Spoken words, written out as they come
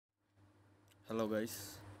Hello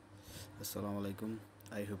guys, assalamu alaikum.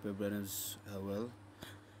 I hope everyone is well.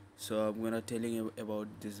 So I'm gonna telling you about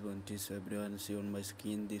this bounty. So everyone see on my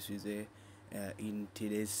screen, this is a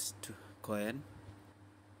INTDEST coin.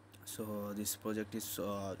 So this project is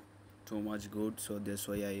too much good, so that's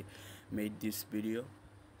why I made this video.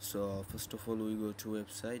 So first of all, we go to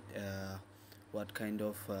website, what kind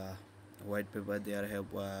of white paper they are have,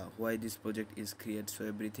 why this project is created. So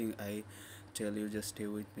everything I tell you, just stay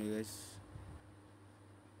with me guys.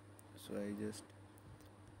 So I just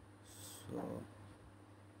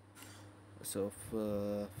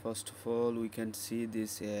first of all, we can see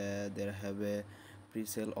this, there have a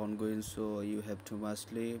pre-sale ongoing, so you have to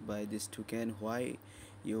mostly buy this token. Why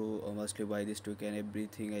you mostly buy this token?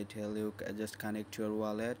 Everything I tell you, just connect your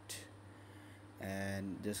wallet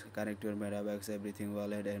and just connect your metabox everything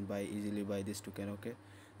wallet and easily buy this token. Okay,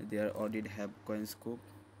 there already have coin scoop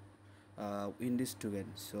in this token.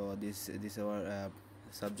 So this our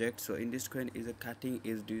subject. So INTDESTCOIN is a cutting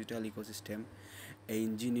edge digital ecosystem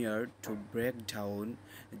engineered to break down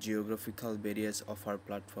geographical barriers of our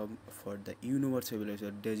platform for the universal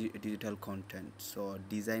of digital content. So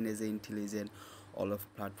designed as an intelligent all of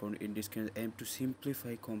platform, INTDESTCOIN aim to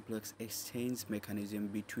simplify complex exchange mechanism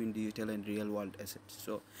between digital and real world assets.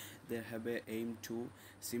 So they have a aim to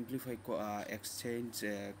simplify exchange,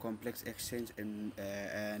 complex exchange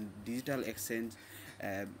and digital exchange.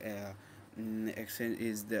 Exchange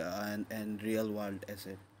is the and real world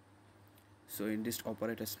asset. So INTDEST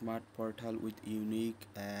operate a smart portal with unique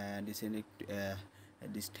and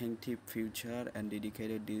distinctive feature and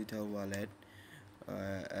dedicated digital wallet.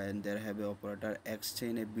 And there have a operator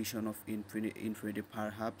exchange, a vision of infinity.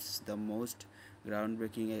 Perhaps the most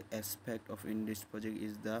groundbreaking aspect of INTDEST project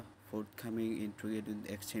is the forthcoming integrated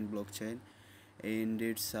exchange blockchain in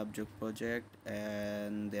its subject project,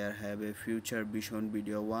 and there have a future vision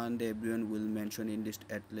video. One day everyone will mention INTDEST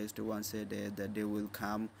at least once a day. That day will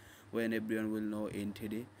come when everyone will know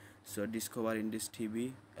INTD. So discover INTDEST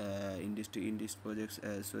TV, INTDEST projects.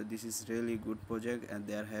 So this is really good project, and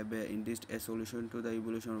there have a INTDEST a solution to the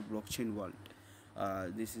evolution of blockchain world.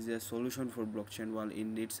 This is a solution for blockchain world.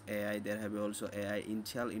 In its AI, there have also AI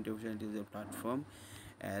intel intelligence platform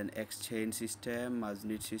and exchange system,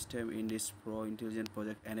 magnet system, INTDEST Pro intelligent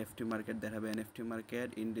project, NFT market. There have NFT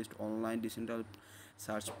market, INTDEST online decentral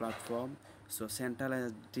search platform. So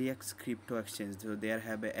centralized DX crypto exchange. So there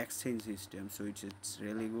have a exchange system. So it's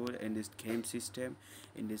really good. In this game system,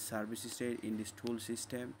 in this service system, in this tool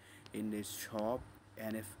system, in this shop,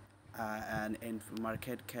 and if and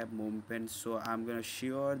market cap movement. So I'm gonna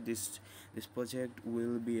sure this project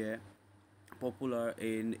will be a popular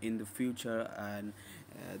in the future, and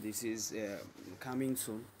this is coming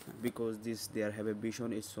soon, because this there have a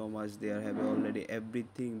vision is so much. There have already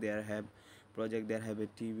everything. There have project, there have a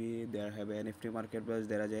TV, there have a NFT marketplace,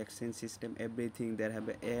 there is a exchange system, everything. There have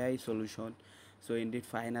a AI solution. So indeed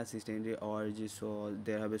finance system, indeed org. So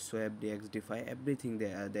there have a swap, dx, defi, everything they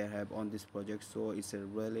have on this project. So it's a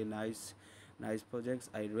really nice projects.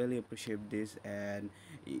 I really appreciate this. And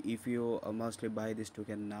if you mostly buy this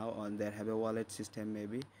token now, on there have a wallet system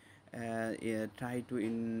maybe, yeah, try to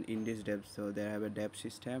in this dev. So there have a dev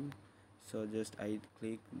system. So just I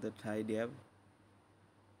click the try dev,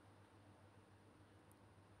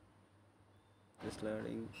 just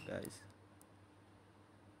learning guys.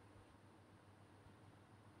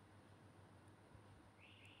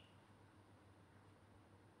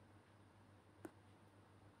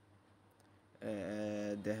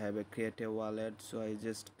 They have a creative wallet. So I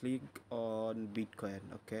just click on Bitcoin.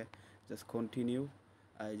 Okay, just continue.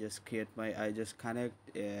 I just connect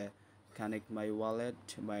my wallet,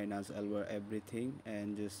 Binance Alver, everything,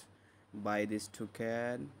 and just buy this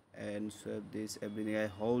token and swap this everything. I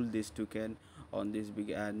hold this token on this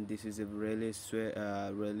big, and this is a really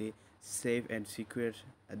safe and secure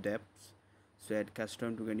depth. So add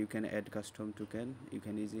custom token, you can add custom token, you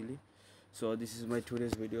can easily. So this is my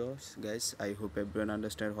today's videos guys. I hope everyone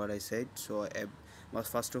understand what I said. So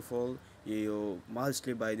first of all, you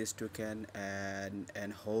mostly buy this token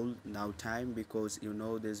and hold now time, because you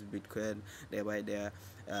know this Bitcoin day by day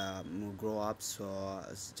grow up. So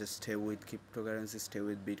just stay with cryptocurrency, stay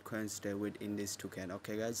with Bitcoin, stay with in this token.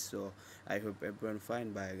 Okay guys, so I hope everyone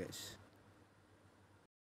fine. Bye guys.